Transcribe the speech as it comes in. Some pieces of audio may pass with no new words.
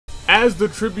as the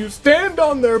tribute stand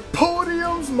on their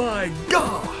podiums, my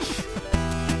gosh!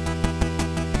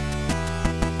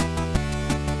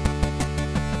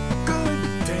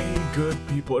 Good day, good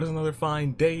people. It is another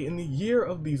fine day in the year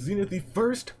of the Zenith, the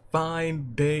first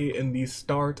fine day in the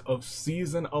start of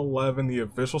Season 11. The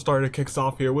official starter kicks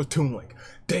off here with Toon Link,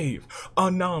 Dave,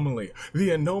 Anomaly,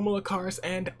 the Anomalacars,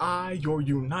 and I, your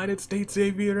United States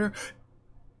Aviator,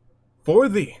 for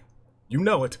thee. You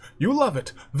know it, you love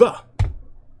it, the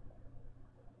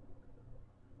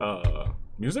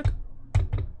music?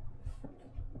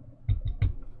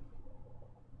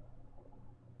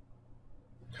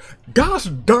 Gosh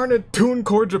darn it,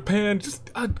 TuneCore Japan, just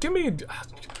give me,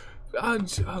 I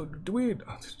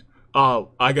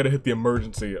gotta hit the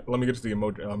emergency. Let me get to the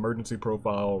emergency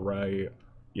profile, right?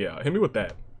 Yeah, hit me with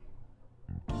that.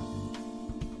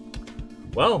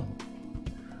 Well,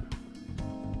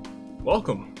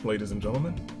 welcome, ladies and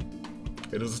gentlemen.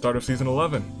 It is the start of Season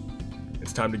 11.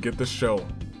 It's time to get this show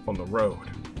on the road.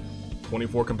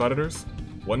 24 competitors,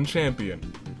 1 champion,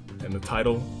 and the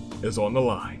title is on the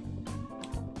line.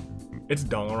 It's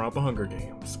Danganronpa Hunger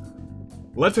Games.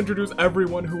 Let's introduce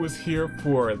everyone who is here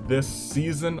for this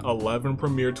Season 11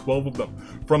 premiere, 12 of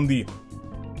them from the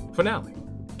finale,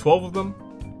 12 of them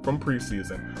from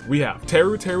preseason. We have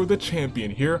Teruteru, the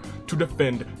champion, here to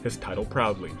defend his title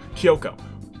proudly. Kyoko,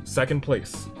 second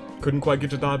place. Couldn't quite get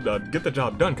the job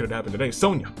done, could have happened today.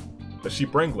 Sonia, the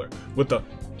sheep wrangler, with the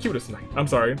cutest knight. I'm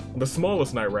sorry, the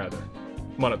smallest knight rather.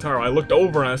 Monotaro, I looked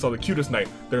over and I saw the cutest knight.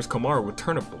 There's Kamaru with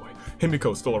Turnip Boy.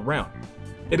 Himiko's still around.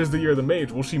 It is the year of the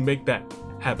mage. Will she make that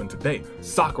happen today?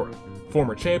 Sakura,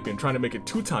 former champion, trying to make it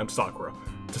 2-time Sakura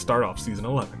to start off Season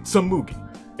 11. Samugi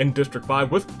in District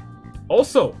 5 with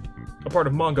also a part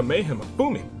of Manga Mayhem,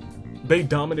 Fumi. They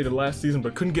dominated last season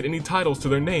but couldn't get any titles to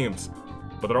their names.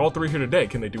 But they're all 3 here today.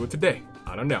 Can they do it today?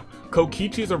 I don't know.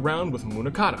 Kokichi's around with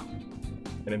Munakata.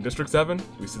 And in District 7,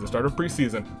 we see the start of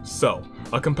preseason. So,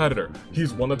 a competitor.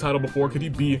 He's won the title before. Could he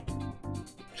be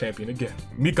champion again?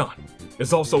 Mikan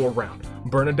is also around.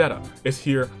 Bernadetta is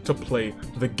here to play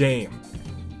the game.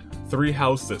 3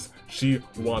 houses. She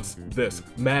wants this.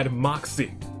 Mad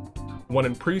Moxie. Won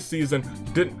in preseason.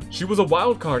 She was a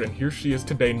wild card, and here she is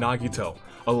today. Nagito,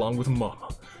 along with Mama.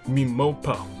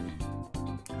 Mimopo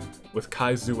with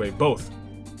Kaizue, both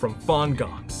from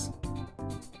Fongons.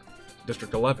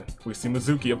 District 11, we see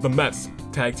Mizuki of the Mets,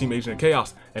 Tag Team Agent of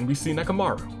Chaos, and we see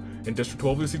Nakamaru. In District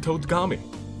 12, we see Togami.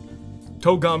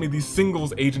 Togami, the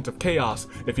singles agent of Chaos.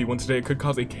 If he wins today, it could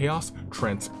cause a Chaos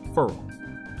transferal.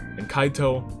 And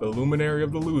Kaito, the luminary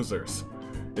of the losers,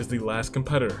 is the last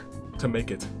competitor to make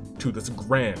it to this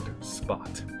grand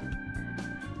spot.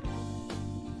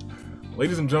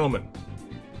 Ladies and gentlemen,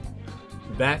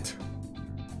 that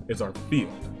is our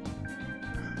field.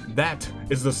 That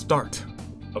is the start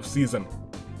of Season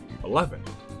 11.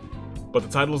 But the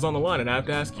title is on the line, and I have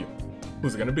to ask you,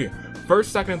 who's it gonna be?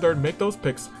 First, second, and third, make those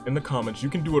picks in the comments. You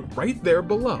can do it right there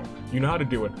below. You know how to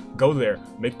do it. Go there,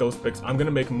 make those picks. I'm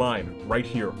gonna make mine right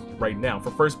here, right now. For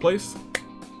first place,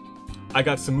 I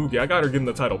got Samugi. I got her getting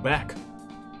the title back.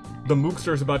 The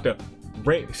Mookster is about to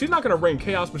reign. She's not gonna reign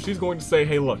chaos, but she's going to say,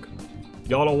 hey, look,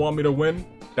 y'all don't want me to win?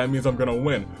 That means I'm gonna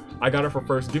win. I got her for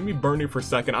first. Give me Bernie for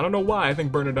second. I don't know why. I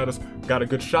think Bernadetta's got a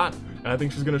good shot, and I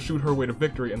think she's gonna shoot her way to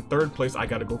victory. In third place, I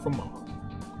gotta go for Mama.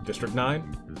 District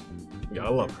 9, you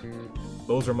gotta love her.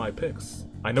 Those are my picks.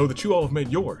 I know that you all have made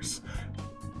yours,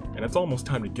 and it's almost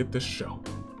time to get this show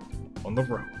on the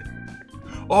road.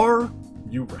 Are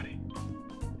you ready?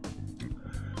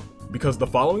 Because the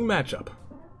following matchup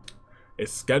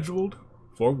is scheduled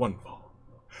for one fall,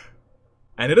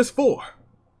 and it is for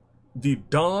the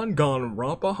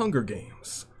Danganronpa Hunger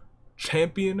Games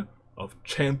Champion of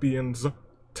Champions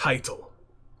title.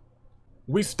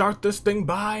 We start this thing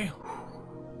by...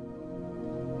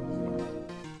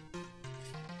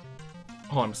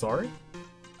 Oh, I'm sorry?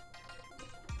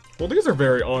 Well, these are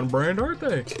very on brand, aren't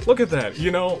they? Look at that,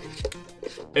 you know,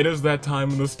 it is that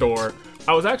time in the store.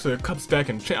 I was actually a cup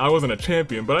stacking I wasn't a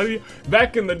champion, but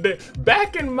back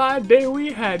in my day,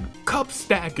 we had cup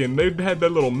stacking. They had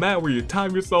that little mat where you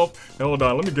time yourself. Now, hold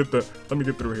on, let me get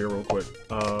through here real quick.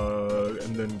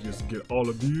 And then just get all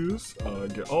of these,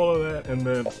 get all of that, and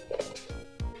then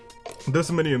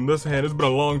this many in this hand. It's been a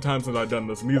long time since I've done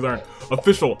this, and these aren't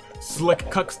official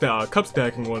slick cup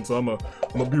stacking ones, so I'm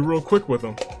gonna be real quick with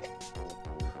them.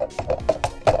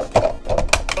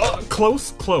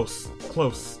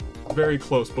 Close. Very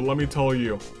close, but let me tell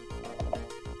you.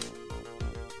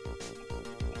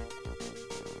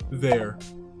 There.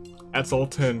 That's all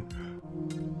 10.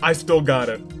 I still got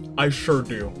it. I sure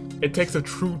do. It takes a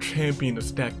true champion to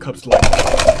stack cups like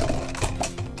that.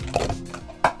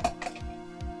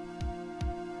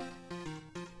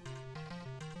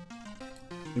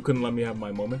 You couldn't let me have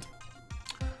my moment?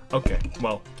 Okay,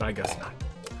 well, I guess not.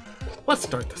 Let's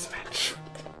start this match.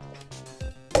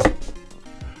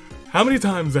 How many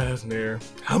times, Asnir?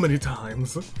 How many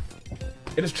times?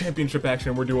 It is championship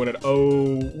action, we're doing it.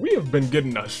 Oh, we have been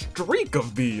getting a streak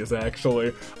of these,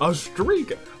 actually. A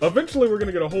streak! Eventually we're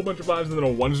gonna get a whole bunch of 5s and then a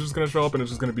 1's just gonna show up and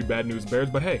it's just gonna be Bad News Bears,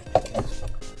 but hey.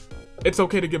 It's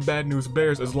okay to get Bad News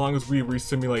Bears as long as we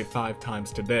resimulate 5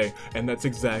 times today, and that's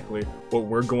exactly what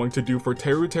we're going to do for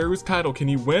Teruteru's title. Can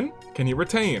he win? Can he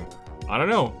retain? I don't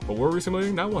know, but we're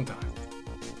resimulating not 1 time.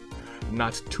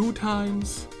 Not 2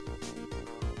 times,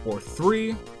 or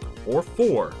 3, or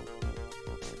 4.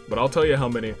 But I'll tell you how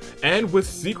many. And with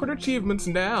secret achievements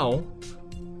now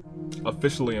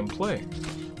officially in play,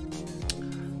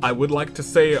 I would like to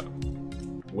say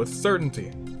with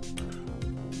certainty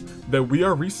that we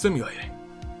are resimulating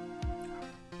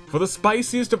for the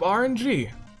spiciest of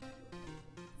RNG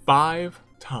 5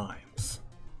 times.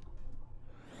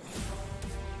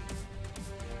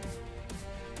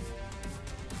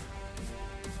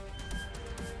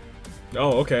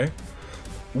 Oh, okay.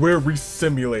 We're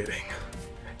resimulating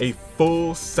a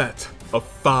full set of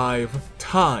 5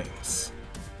 times.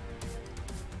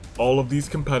 All of these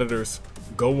competitors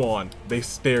go on, they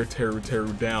stare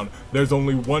Teruteru down. There's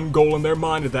only one goal in their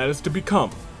mind, and that is to become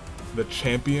the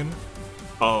champion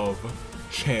of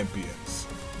champions.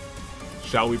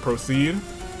 Shall we proceed?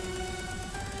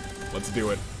 Let's do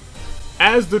it.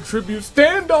 As the tributes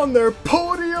stand on their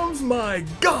podiums, my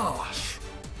gosh!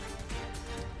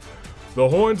 The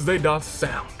horns they doth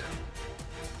sound.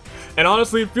 And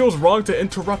honestly, it feels wrong to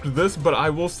interrupt this, but I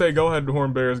will say, go ahead,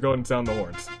 horn bearers, go ahead and sound the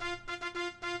horns.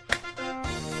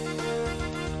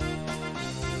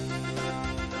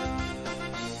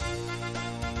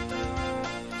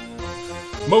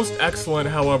 Most excellent,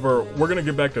 however, we're gonna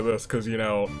get back to this, because, you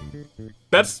know,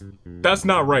 that's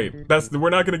not right. We're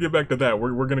not gonna get back to that.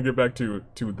 We're gonna get back to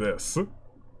this.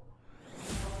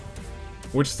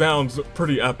 Which sounds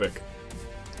pretty epic.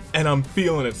 And I'm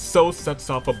feeling it. So sets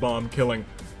off a bomb killing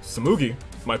Tsumugi,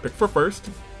 my pick for first.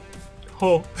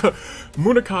 Oh,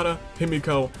 Munakata,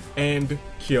 Himiko, and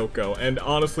Kyoko. And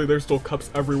honestly, there's still cups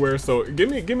everywhere, so give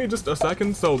me just a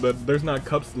second so that there's not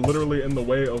cups literally in the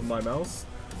way of my mouse.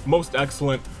 Most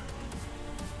excellent.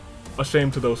 A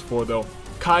shame to those 4 though.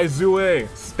 Kaizue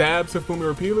stabs Hifumi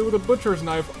repeatedly with a butcher's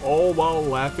knife, all while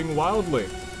laughing wildly.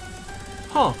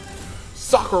 Huh.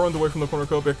 Sakura runs away from the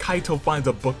cornucopia. Kaito finds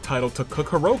a book titled To Cook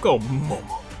Hiroko,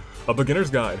 Momo, a beginner's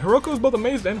guide. Hiroko is both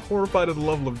amazed and horrified at the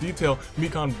level of detail.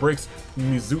 Mikan breaks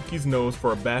Mizuki's nose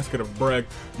for a basket of bread.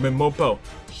 Mimopo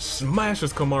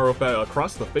smashes Komaru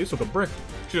across the face with a brick.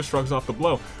 She just shrugs off the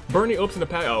blow. Bernie opens the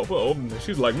pack. Oh, well,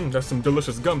 she's like, that's some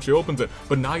delicious gum. She opens it.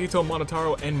 But Nagito,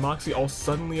 Monotaro, and Moxie all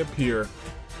suddenly appear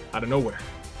out of nowhere.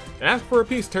 Asked for a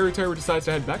piece, Teruteru decides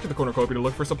to head back to the cornucopia to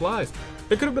look for supplies.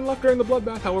 They could have been left during the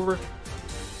bloodbath, however,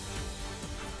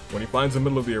 when he finds the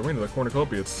middle of the arena, the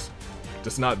cornucopia, it's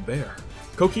just not there.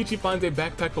 Kokichi finds a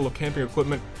backpack full of camping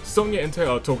equipment. Sonya and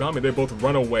Togami, they both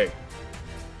run away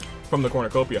from the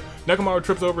cornucopia. Nekomaru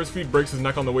trips over his feet, breaks his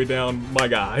neck on the way down. My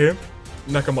guy.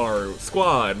 Nekomaru.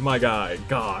 Squad. My guy.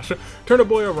 Gosh. Turner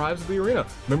Boy arrives at the arena.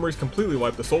 Memories completely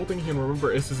wiped. The sole thing he can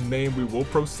remember is his name. We will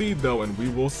proceed though, and we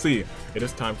will see. It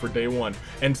is time for day 1.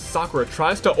 And Sakura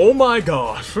tries to... Oh my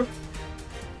gosh!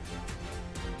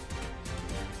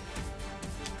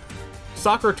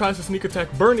 Sakura tries to sneak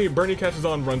attack Bernie. Bernie catches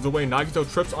on, runs away.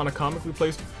 Nagito trips on a comically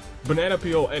placed banana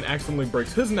peel and accidentally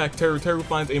breaks his neck. Teruteru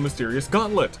finds a mysterious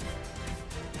gauntlet.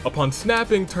 Upon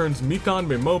snapping, turns Mikan,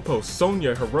 Mimopo,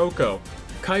 Sonya, Hiroko,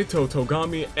 Kaito,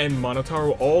 Togami, and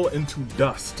Monotaro all into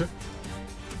dust.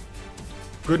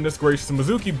 Goodness gracious,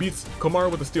 Mizuki beats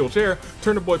Komaru with a steel chair.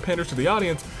 Turner Boy panders to the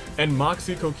audience, and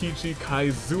Moxie, Kokichi,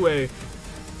 Kaizue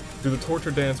do the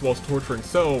torture dance whilst torturing.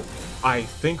 So, I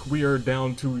think we are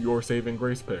down to your saving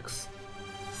grace picks.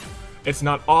 It's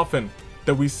not often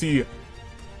that we see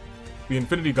the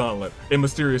Infinity Gauntlet, a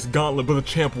mysterious gauntlet, but the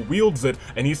champ wields it,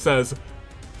 and he says,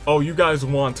 oh, you guys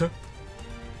want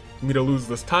me to lose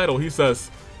this title? He says,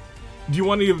 do you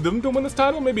want any of them to win this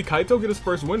title? Maybe Kaito get his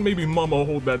first win, maybe Momo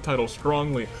hold that title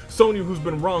strongly. Sonya, who's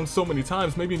been wrong so many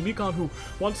times, maybe Mikan, who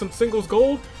wants some singles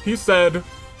gold? He said,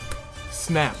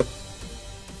 snap.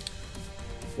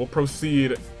 We'll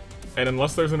proceed, and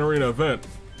unless there's an arena event,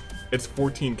 it's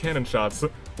 14 cannon shots,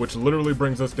 which literally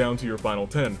brings us down to your final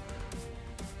 10.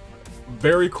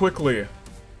 Very quickly,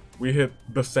 we hit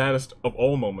the saddest of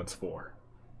all moments for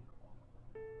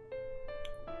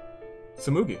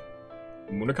Tsumugi,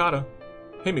 Munakata,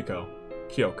 Himiko,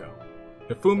 Kyoko,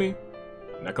 Hifumi,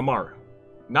 Nekomaru,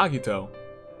 Nagito,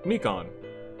 Mikan,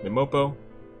 Mimopo,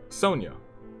 Sonya,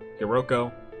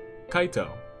 Hiroko, Kaito,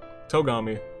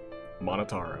 Togami,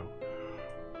 Monotaro.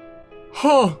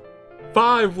 Huh!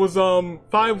 5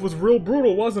 was real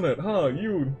brutal, wasn't it? Huh?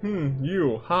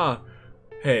 You, huh?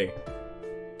 Hey.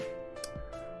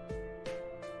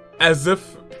 As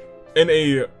if in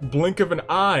a blink of an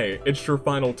eye, it's your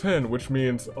final 10, which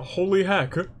means, holy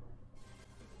heck.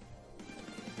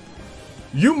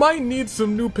 You might need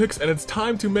some new picks, and it's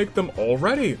time to make them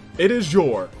already. It is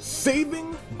your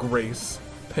saving grace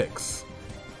picks.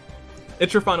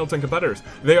 It's your final 10 competitors.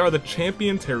 They are the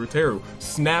champion Teruteru,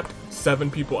 snapped 7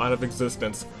 people out of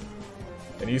existence.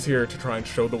 And he's here to try and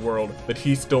show the world that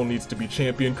he still needs to be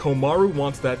champion. Komaru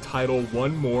wants that title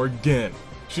one more again.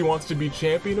 She wants to be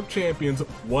champion of champions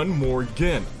one more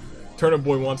again. Turnip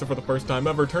Boy wants it for the first time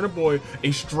ever. Turnip Boy,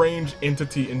 a strange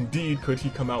entity indeed. Could he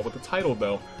come out with the title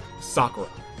though? Sakura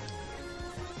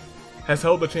has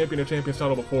held the champion of champions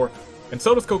title before, and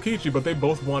so does Kokichi, but they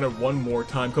both want it one more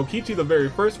time. Kokichi, the very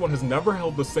first one, has never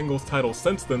held the singles title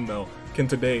since then though. Can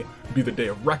today be the day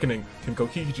of reckoning? Can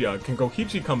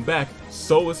Kokichi come back?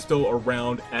 So is still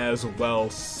around as well.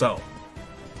 So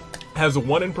has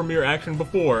won in Premier Action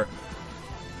before.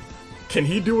 Can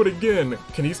he do it again?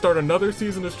 Can he start another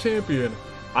season as champion?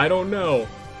 I don't know.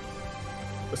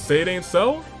 Say it ain't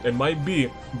so? It might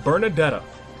be. Bernadetta.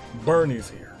 Bernie's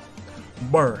here.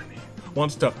 Bernie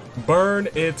wants to burn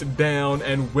it down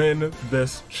and win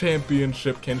this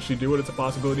championship. Can she do it? It's a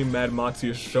possibility. Mad Moxie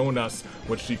has shown us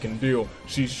what she can do.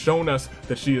 She's shown us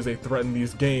that she is a threat in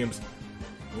these games.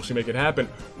 Will she make it happen?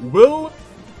 Will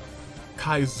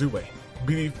Kaizue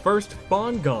be the first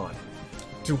Fangon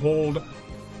to hold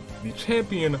the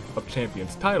champion of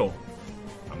champions title?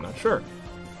 I'm not sure.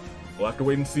 We'll have to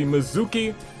wait and see.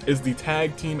 Mizuki is the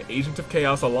tag team agent of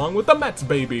chaos along with the Mets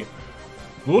baby.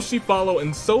 Will she follow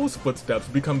in So's footsteps,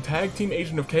 become tag team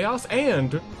agent of chaos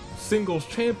and singles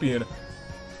champion?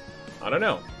 I don't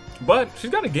know. But she's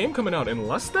got a game coming out in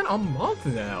less than a month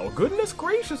now. Goodness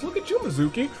gracious, look at you,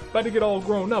 Mizuki. About to get all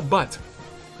grown up, but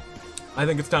I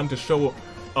think it's time to show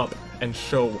up and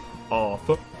show off.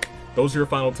 Those are your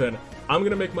final 10. I'm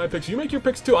gonna make my picks. You make your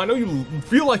picks too. I know you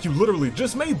feel like you literally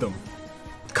just made them,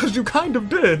 because you kind of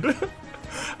did.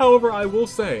 However, I will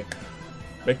say,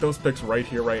 make those picks right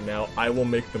here, right now. I will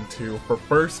make them too. For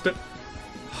first,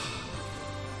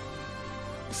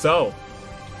 so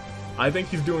I think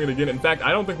he's doing it again. In fact,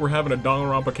 I don't think we're having a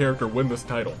Danganronpa character win this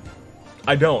title.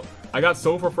 I don't. I got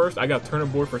So for first, I got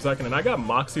Turnip Boy for second, and I got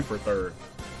Moxie for third.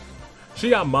 She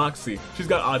got Moxie. She's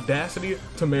got audacity,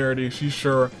 temerity. She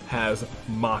sure has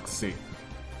Moxie.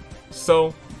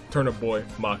 So, Turnip Boy,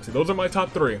 Moxie. Those are my top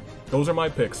 3. Those are my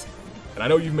picks. And I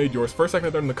know you've made yours. First, second,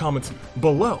 and third in the comments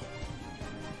below.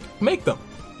 Make them.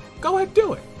 Go ahead,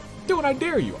 do it. Do it, I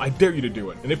dare you. I dare you to do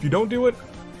it. And if you don't do it,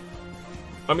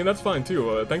 I mean, that's fine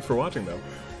too. Thanks for watching though.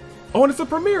 Oh, and it's a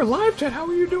premiere live chat. How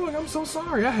are you doing? I'm so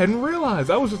sorry. I hadn't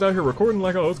realized. I was just out here recording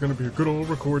like, oh, it's gonna be a good old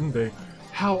recording day.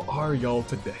 How are y'all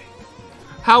today?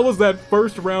 How was that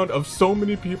first round of so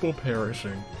many people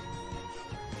perishing?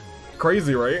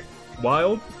 Crazy, right?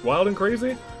 Wild? Wild and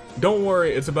crazy? Don't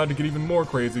worry, it's about to get even more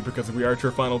crazy because we are at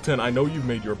your final 10. I know you've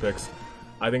made your picks.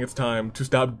 I think it's time to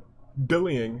stop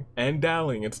dillying and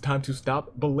dallying. It's time to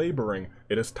stop belaboring.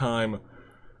 It is time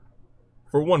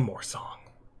for one more song.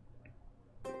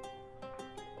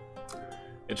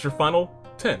 It's your final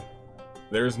 10.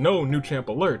 There is no new champ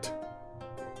alert,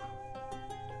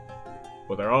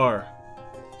 but there are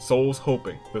souls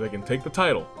hoping that they can take the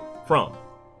title from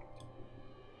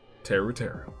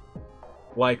Teruteru,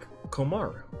 like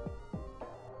Komaru,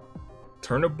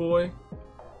 Turnip Boy,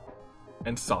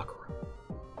 and Sakura,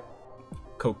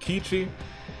 Kokichi,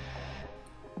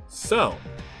 So,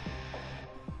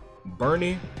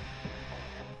 Bernie,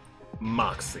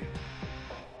 Moxie,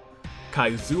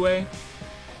 Kaizue,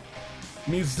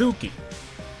 Mizuki.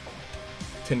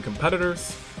 10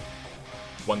 competitors,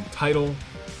 1 title,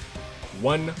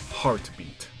 1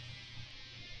 heartbeat.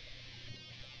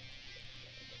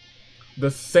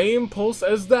 The same pulse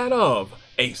as that of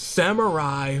a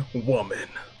samurai woman.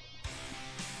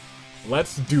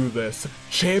 Let's do this.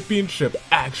 Championship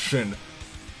action.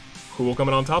 Who will come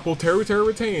in on top? Will Teruteru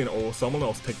retain, or will someone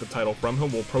else take the title from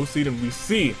him? We'll proceed, and we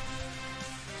see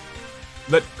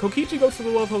that Kokichi goes to the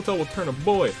Love Hotel with Turnip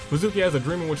Boy. Mizuki has a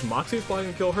dream in which Moxie is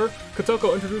plotting to kill her.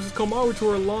 Kotoko introduces Komaru to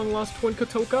her long-lost twin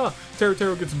Kotoka.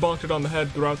 Teruteru gets bonked on the head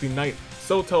throughout the night.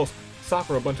 So tells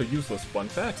Sakura a bunch of useless fun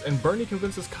facts, and Bernie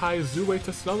convinces Kaizue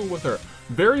to snuggle with her.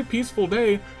 Very peaceful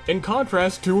day, in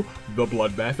contrast to the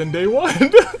bloodbath in day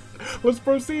 1. Let's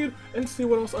proceed and see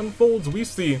what else unfolds. We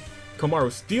see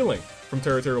Komaru stealing from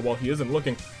Teruteru while he isn't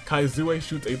looking. Kaizue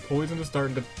shoots a poisonous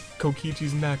dart into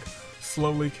Kokichi's neck,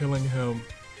 slowly killing him.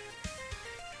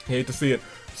 Hate to see it.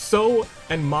 So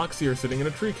and Moxie are sitting in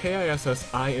a tree.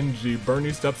 K-I-S-S-I-N-G.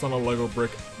 Bernie steps on a Lego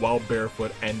brick while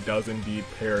barefoot and does indeed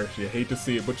perish. You hate to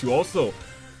see it, but you also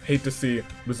hate to see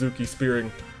Mizuki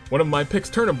spearing one of my picks,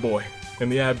 Turnip Boy, in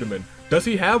the abdomen. Does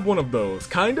he have one of those?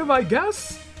 Kind of, I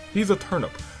guess? He's a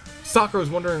turnip. Sakura is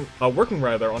working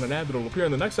on an ad that will appear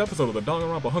in the next episode of the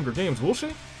Danganronpa Hunger Games, will she?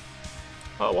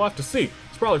 We'll have to see.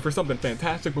 It's probably for something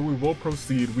fantastic, but we will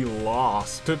proceed. We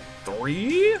lost to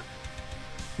 3?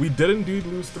 We did indeed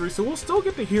lose 3, so we'll still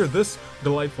get to hear this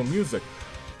delightful music.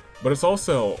 But it's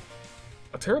also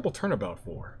a terrible turnabout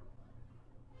for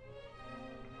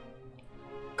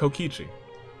Kokichi,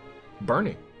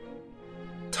 Bernie,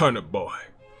 Turnip Boy.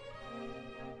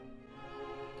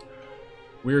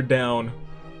 We're down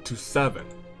to 7.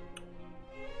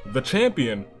 The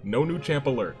champion, no new champ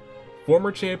alert.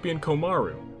 Former champion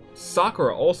Komaru.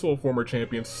 Sakura, also a former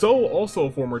champion. So, also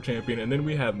a former champion. And then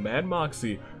we have Mad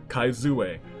Moxie,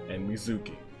 Kaizue, and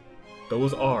Mizuki.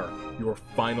 Those are your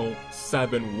final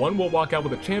 7. One will walk out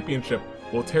with a championship,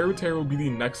 while Teruteru be the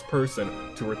next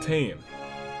person to retain.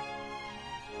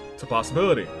 It's a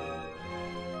possibility.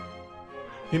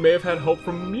 He may have had help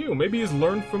from Mew. Maybe he's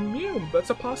learned from Mew. That's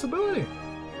a possibility.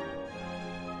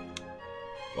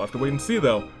 We'll have to wait and see,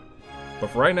 though.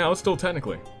 But for right now, it's still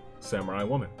technically Samurai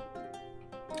Woman.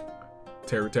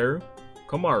 Teruteru,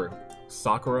 Komaru,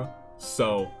 Sakura,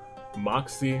 So,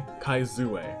 Moxie,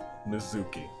 Kaizue,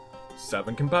 Mizuki.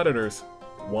 7 competitors,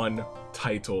 1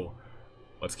 title.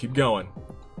 Let's keep going.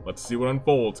 Let's see what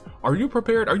unfolds. Are you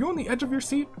prepared? Are you on the edge of your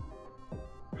seat?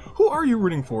 Who are you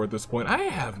rooting for at this point? I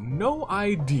have no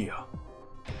idea.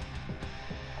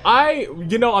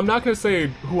 I'm not going to say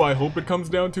who I hope it comes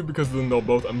down to because then they'll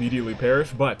both immediately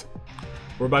perish, but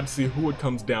we're about to see who it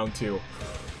comes down to.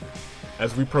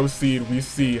 As we proceed, we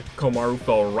see Komaru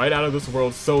fell right out of this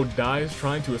world, So dies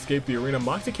trying to escape the arena.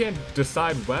 Moxie can't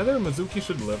decide whether Mizuki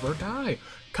should live or die.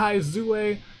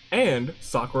 Kaizue and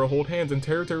Sakura hold hands, and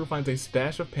Teruteru finds a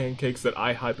stash of pancakes that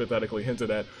I hypothetically hinted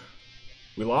at.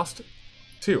 We lost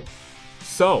 2.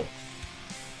 So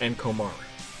and Komaru.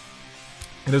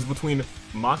 It is between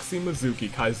Moxie, Mizuki,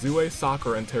 Kaizue,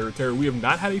 Sakura, and Teruteru. We have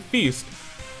not had a feast,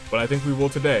 but I think we will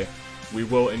today. We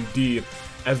will indeed.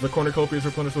 As the cornucopia is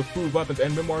replenished with food, weapons,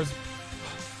 and memoirs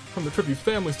from the tribute's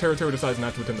families, Teruteru decides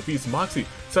not to attend the feast. Moxie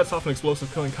sets off an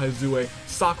explosive, killing Kaizue.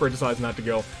 Sakura decides not to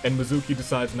go, and Mizuki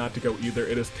decides not to go either.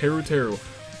 It is Teruteru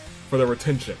for the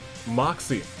retention,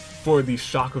 Moxie for the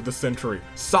shock of the century,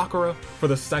 Sakura for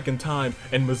the 2nd time,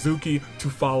 and Mizuki to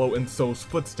follow in So's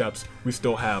footsteps. We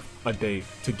still have a day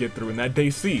to get through, and that day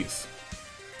sees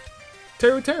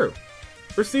Teruteru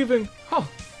receiving,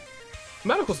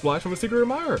 medical splash from a secret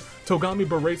admirer. Togami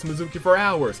berates Mizuki for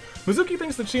hours. Mizuki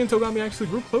thinks that she and Togami actually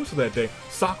grew closer that day.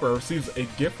 Sakura receives a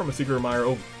gift from a secret admirer.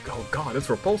 Oh god,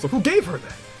 it's repulsive. Who gave her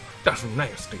that? That's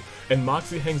nasty. And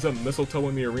Moxie hangs up mistletoe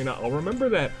in the arena. I'll remember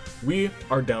that. We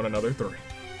are down another 3.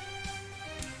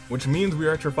 Which means we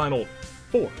are at your final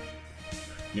 4.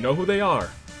 You know who they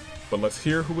are, but let's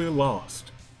hear who we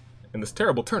lost in this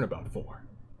terrible turnabout for.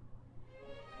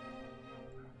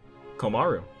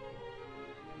 Komaru.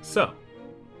 So,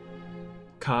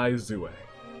 Kaizue.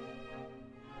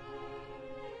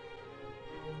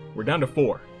 We're down to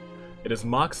 4. It is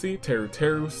Moxie,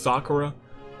 Teruteru, Sakura,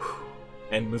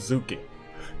 and Mizuki.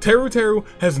 Teruteru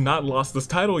has not lost this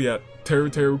title yet.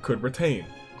 Teruteru could retain.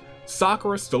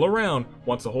 Sakura, still around,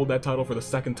 wants to hold that title for the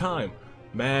 2nd time.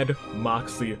 Mad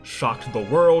Moxie shocked the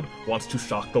world, wants to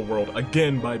shock the world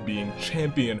again by being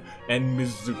champion, and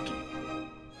Mizuki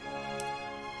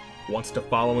wants to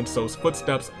follow in So's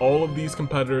footsteps. All of these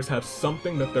competitors have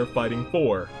something that they're fighting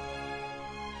for.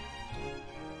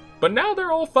 But now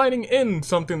they're all fighting in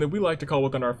something that we like to call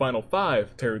within our final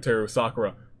 5, Teruteru,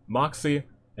 Sakura, Moxie,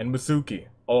 and Mizuki,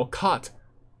 all caught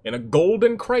in a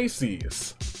golden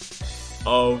crisis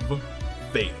of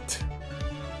fate.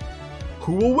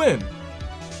 Who will win?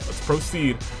 Let's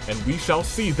proceed, and we shall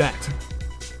see that.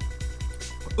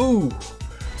 Ooh!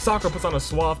 Sakura puts on a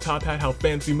suave top hat, how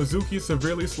fancy. Mizuki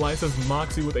severely slices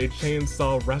Moxie with a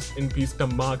chainsaw. Rest in peace to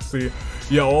Moxie.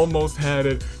 You almost had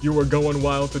it. You were going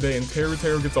wild today, and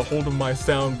Teruteru gets a hold of my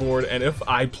soundboard, and if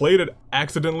I played it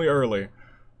accidentally early.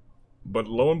 But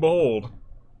lo and behold,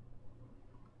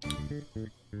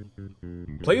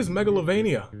 plays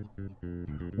Megalovania.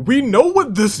 We know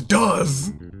what this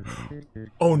does!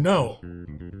 Oh no.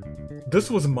 This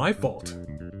was my fault.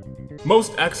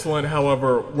 Most excellent,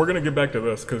 however, we're gonna get back to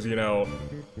this, because, you know,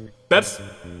 that's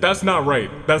not right.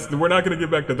 We're not gonna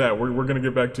get back to that. We're gonna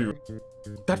get back to...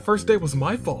 That first day was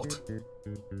my fault.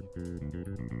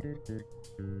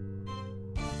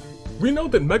 We know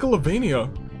that Megalovania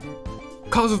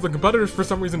causes the competitors for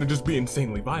some reason to just be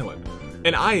insanely violent.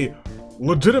 And I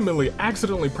legitimately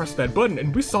accidentally pressed that button,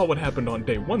 and we saw what happened on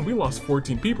day 1. We lost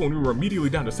 14 people and we were immediately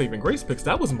down to saving grace picks.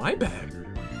 That was my bad.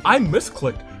 I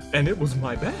misclicked and it was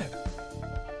my bad.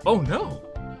 Oh no.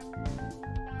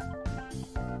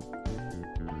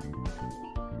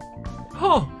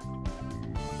 Huh.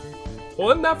 Well,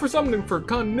 isn't that for something for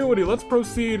continuity? Let's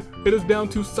proceed. It is down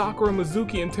to Sakura,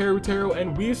 Mizuki, and Teruteru,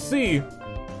 and we see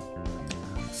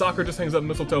Sakura just hangs up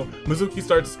mistletoe. Mizuki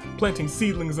starts planting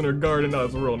seedlings in her garden. Oh,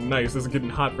 it's real nice. It's getting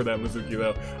hot for that, Mizuki,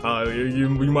 though. You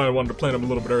might have wanted to plant them a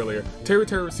little bit earlier.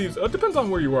 Teruteru receives, it depends on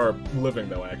where you are living,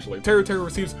 though, actually. Teruteru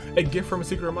receives a gift from a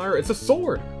secret admirer. It's a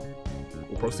sword.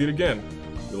 We'll proceed again.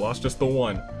 We lost just the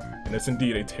one, and it's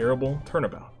indeed a terrible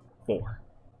turnabout. 4.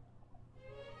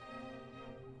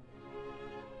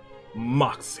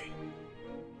 Moxie.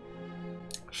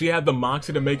 She had the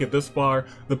moxie to make it this far.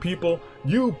 The people,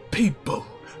 you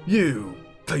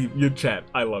chat,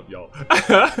 I love y'all.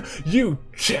 you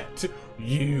chat.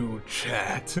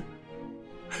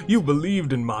 You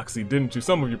believed in Moxie, didn't you?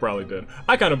 Some of you probably did.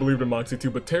 I kind of believed in Moxie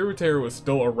too, but Teruteru is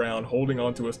still around, holding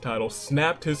on to his title,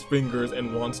 snapped his fingers,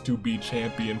 and wants to be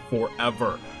champion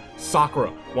forever.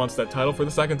 Sakura wants that title for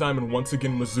the 2nd time, and once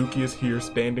again Mizuki is here,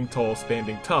 standing tall,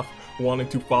 standing tough, wanting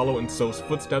to follow in So's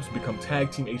footsteps, become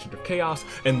tag team agent of chaos,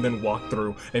 and then walk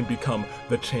through and become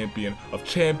the champion of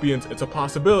champions. It's a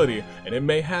possibility, and it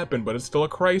may happen, but it's still a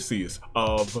crisis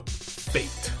of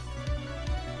fate.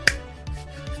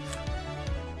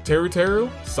 Teruteru,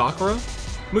 Sakura,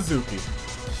 Mizuki.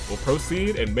 We'll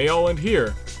proceed, and may all end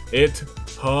here. It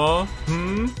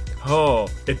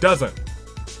doesn't.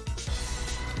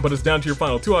 But it's down to your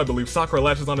final 2, I believe. Sakura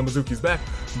latches onto Mizuki's back,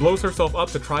 blows herself up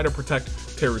to try to protect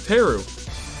Teruteru.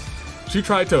 She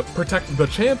tried to protect the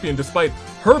champion. Despite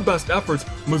her best efforts,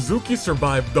 Mizuki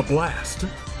survived the blast.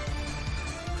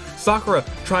 Sakura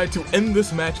tried to end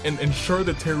this match and ensure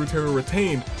that Teruteru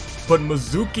retained, but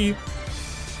Mizuki,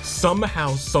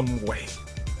 somehow, someway,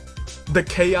 the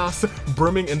chaos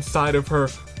brimming inside of her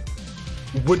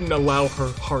wouldn't allow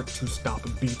her heart to stop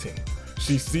beating.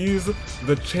 She sees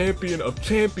the champion of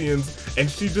champions, and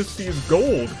she just sees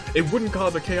gold. It wouldn't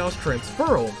cause a chaos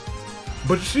transferal,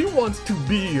 but she wants to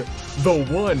be the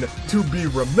one to be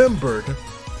remembered.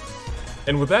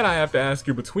 And with that, I have to ask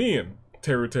you, between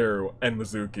Teruteru and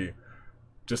Mizuki,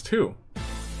 just who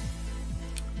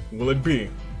will it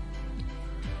be?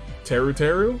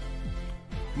 Teruteru?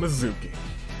 Mizuki.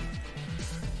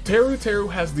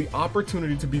 Teruteru has the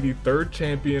opportunity to be the 3rd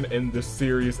champion in this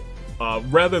series,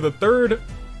 rather the 3rd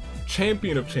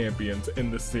champion of champions in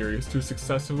this series to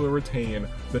successfully retain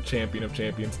the champion of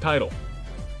champions title.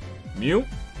 Mew,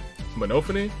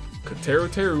 Monophanie, could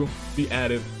Teruteru be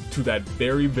added to that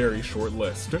very, very short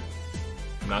list?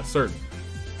 I'm not certain.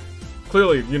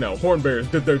 Clearly, you know, Hornbears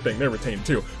did their thing, they retained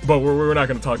too, but we're not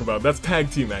going to talk about it. That's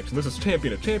tag team action. This is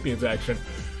champion of champions action.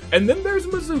 And then there's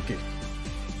Mizuki.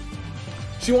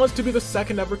 She wants to be the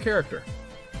 2nd ever character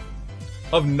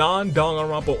of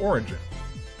non-Danganronpa origin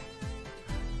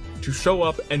to show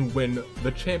up and win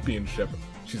the championship.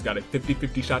 She's got a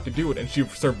 50-50 shot to do it, and she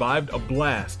survived a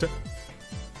blast.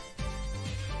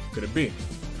 Could it be?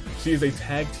 She is a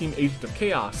tag team agent of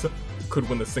chaos, could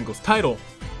win the singles title,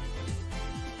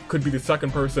 could be the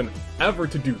 2nd person ever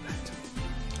to do that.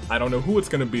 I don't know who it's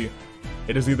going to be.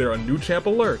 It is either a new champ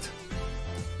alert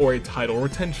or a title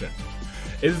retention.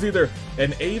 It is either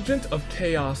an agent of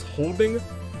chaos holding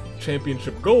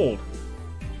championship gold,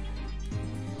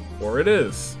 or it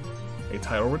is a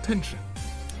title retention.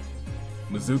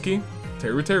 Mizuki,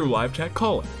 Teruteru live chat,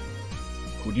 call it.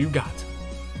 Who do you got?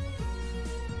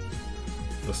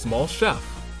 The small chef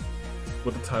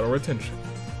with the title retention,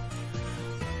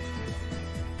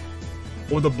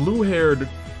 or the blue-haired,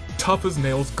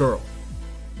 tough-as-nails girl,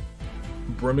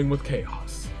 brimming with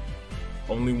chaos?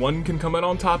 Only one can come out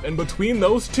on top, and between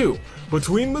those two,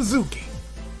 between Mizuki,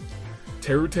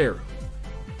 Teruteru,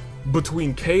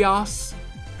 between chaos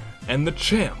and the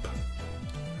champ,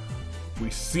 we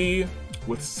see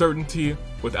with certainty,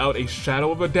 without a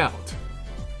shadow of a doubt,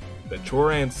 that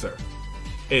your answer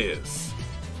is...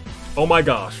 oh my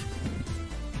gosh.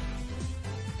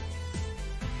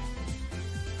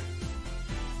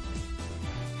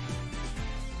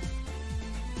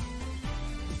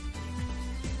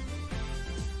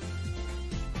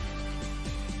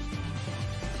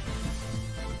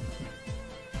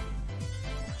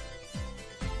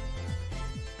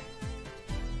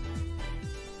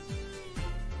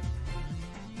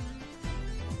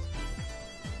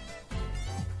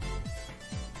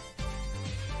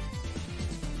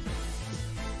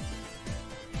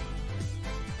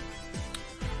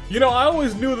 You know, I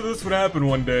always knew that this would happen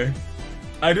one day.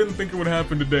 I didn't think it would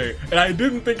happen today, and I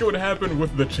didn't think it would happen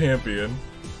with the champion.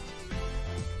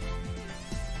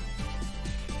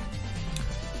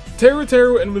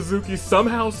 Teruteru and Mizuki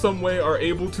somehow, someway are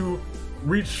able to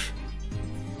reach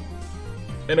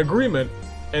an agreement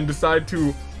and decide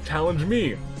to challenge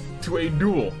me to a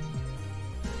duel.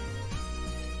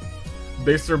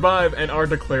 They survive and are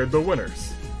declared the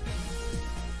winners.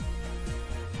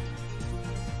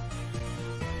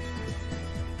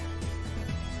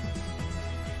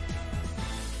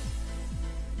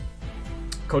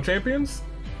 Co-champions?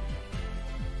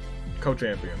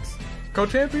 Co-champions.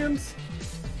 Co-champions?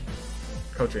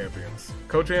 Co-champions.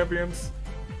 Co-champions?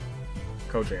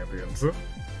 Co-champions.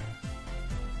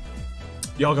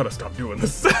 Y'all gotta stop doing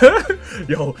this.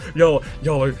 y'all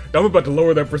are, I'm about to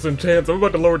lower that percent chance. I'm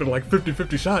about to lower it to like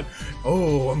 50-50 shot.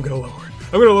 Oh, I'm gonna lower it.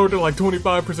 I'm gonna lower it to like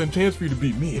 25% chance for you to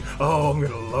beat me. Oh, I'm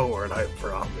gonna lower it, I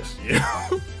promise you.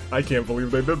 I can't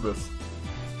believe they did this.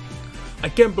 I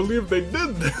can't believe they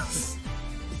did this.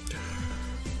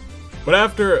 But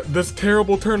after this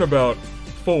terrible turnabout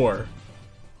for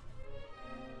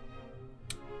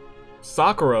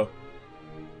Sakura,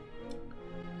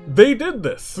 they did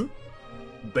this.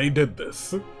 They did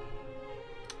this.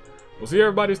 We'll see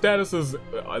everybody's status is,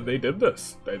 they did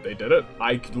this. They did it.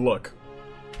 Look.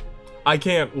 I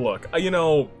can't look. You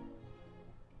know...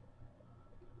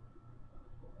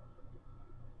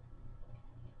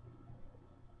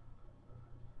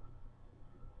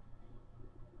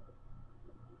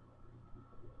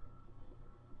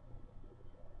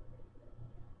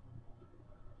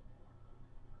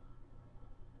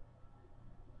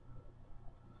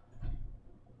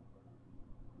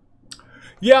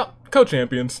 Yeah,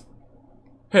 co-champions.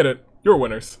 Hit it. You're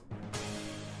winners.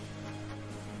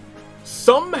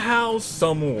 Somehow,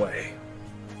 someway.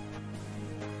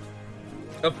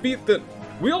 A feat that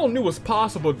we all knew was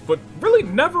possible, but really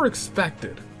never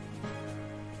expected.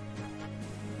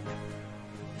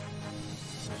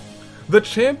 The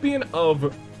champion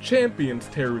of champions,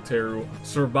 Teruteru,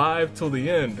 survived till the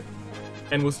end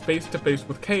and was face to face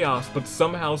with chaos, but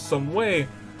somehow, someway,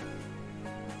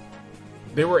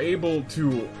 they were able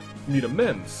to meet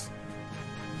amends.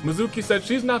 Mizuki said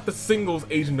she's not the singles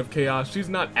agent of chaos, she's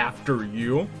not after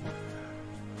you.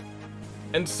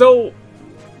 And so,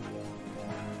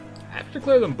 I have to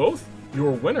declare them both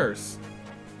your winners.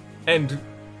 And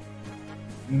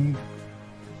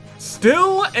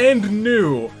still and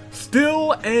new,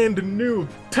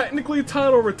 technically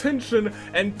title retention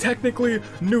and technically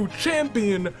new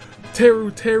champion,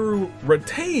 Teruteru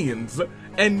retains,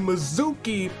 and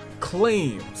Mizuki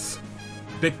claims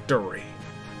victory.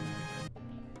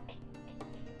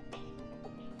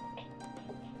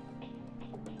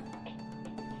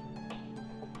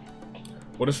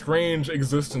 What a strange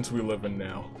existence we live in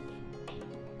now.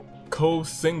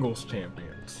 Co-singles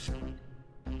champions.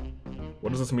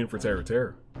 What does this mean for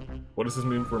Teruteru? What does this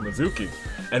mean for Mizuki?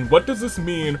 And what does this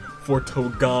mean for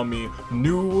Togami,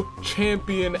 new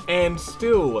champion and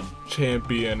still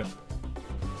champion?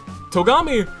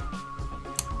 Togami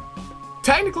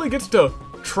technically gets to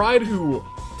try to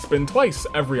spin twice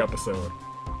every episode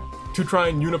to try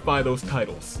and unify those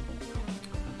titles.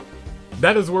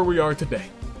 That is where we are today.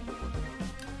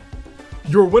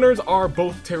 Your winners are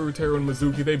both Teruteru and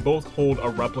Mizuki. They both hold a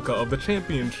replica of the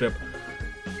championship.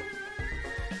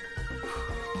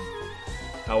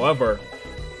 However,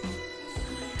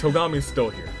 Togami's still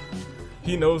here.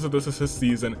 He knows that this is his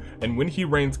season, and when he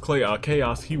reigns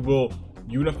chaos, he will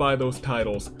unify those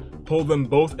titles, pull them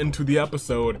both into the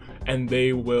episode, and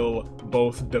they will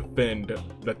both defend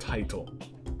the title.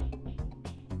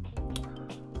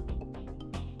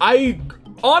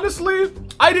 Honestly,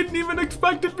 I didn't even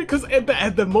expect it, because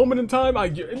at the moment in time,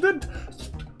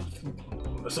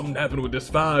 something happened with this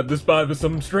 5. This 5 is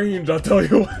something strange, I'll tell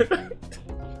you what.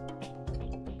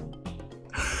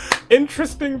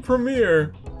 Interesting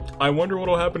premiere. I wonder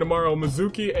what'll happen tomorrow.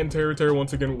 Mizuki and Teruteru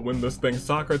once again win this thing.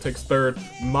 Sakura takes 3rd,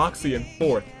 Moxie in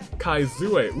 4th,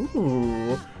 Kaizue,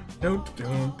 ooh. No.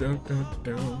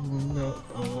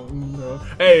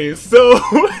 Hey, so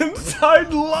I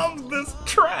love this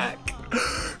track.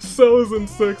 So's in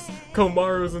 6th,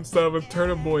 Komaru's in 7th,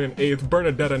 Turnip Boy in 8th,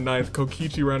 Bernadette in 9th,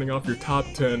 Kokichi rounding off your top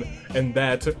 10, and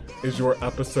that is your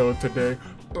episode today.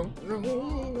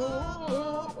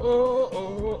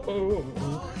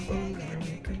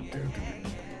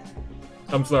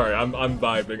 I'm sorry, I'm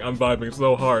vibing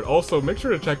so hard. Also, make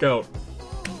sure to check out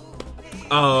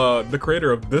the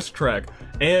creator of this track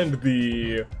and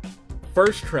the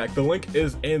first track. The link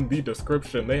is in the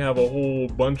description. They have a whole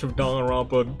bunch of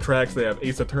Danganronpa tracks, they have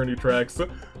Ace Attorney tracks, and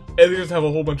they just have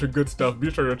a whole bunch of good stuff. Be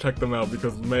sure to check them out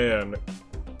because, man,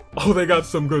 Oh, they got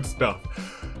some good stuff.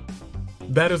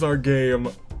 That is our game.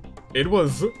 It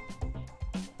was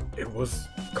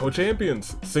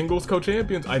co-champions, singles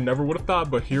co-champions. I never would have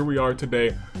thought, but here we are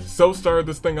today. So started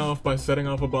this thing off by setting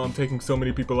off a bomb, taking so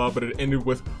many people out, but it ended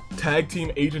with Tag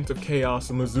Team Agents of Chaos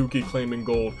and Mizuki claiming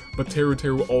gold, but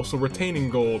Teruteru also retaining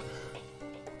gold.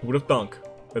 Who would have thunk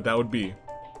that that would be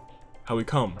how we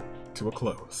come to a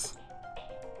close?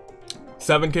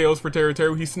 7 KOs for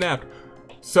Teruteru, he snapped.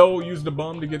 So used a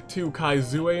bomb to get 2.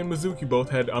 Kaizue and Mizuki both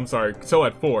had, So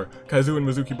had 4. Kaizue and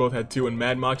Mizuki both had 2, and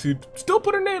Mad Moxie still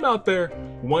put her name out there.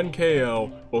 1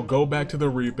 KO. We'll go back to the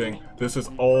reaping. This is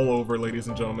all over, ladies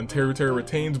and gentlemen. Teruteru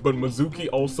retains, but Mizuki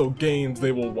also gains.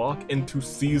 They will walk into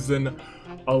Season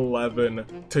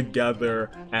 11 together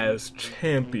as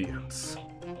champions.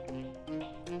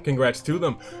 Congrats to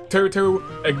them.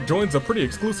 Teruteru joins a pretty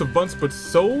exclusive bunch, but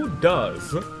so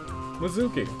does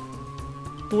Mizuki.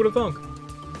 Who would have thunk?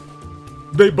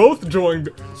 They both joined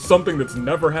something that's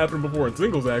never happened before in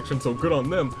singles action, so good on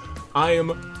them. I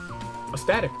am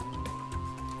ecstatic.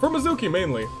 For Mizuki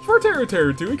mainly. For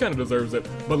Teruteru too, he kind of deserves it.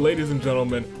 But ladies and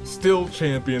gentlemen, still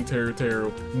champion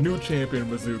Teruteru, new champion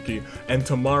Mizuki, and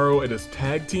tomorrow it is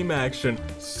tag team action,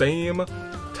 same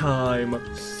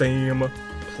time, same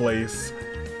place,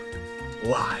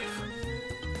 live.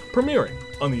 Premiering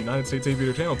on the United States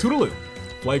Aviator channel. Toodaloo,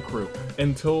 Flight Crew.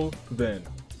 Until then,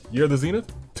 you're the Zenith,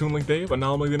 Toon Link Dave,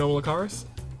 Anomaly the Noble Lakaris.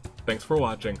 Thanks for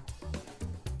watching.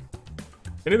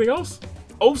 Anything else?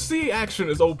 OC action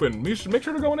is open. You should make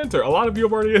sure to go and enter. A lot of you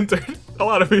have already entered. A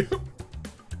lot of you.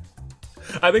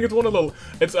 I think it's one of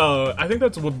the, I think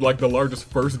that's like the largest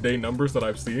first day numbers that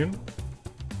I've seen.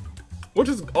 Which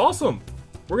is awesome.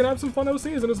 We're gonna have some fun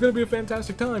OCs and it's gonna be a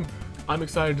fantastic time. I'm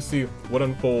excited to see what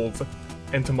unfolds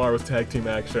in tomorrow's tag team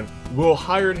action. Will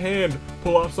Hired Hand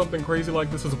pull off something crazy like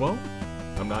this as well?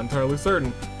 I'm not entirely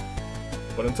certain.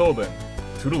 But until then,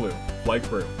 Toodaloo, Flight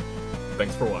Crew.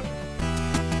 Thanks for watching.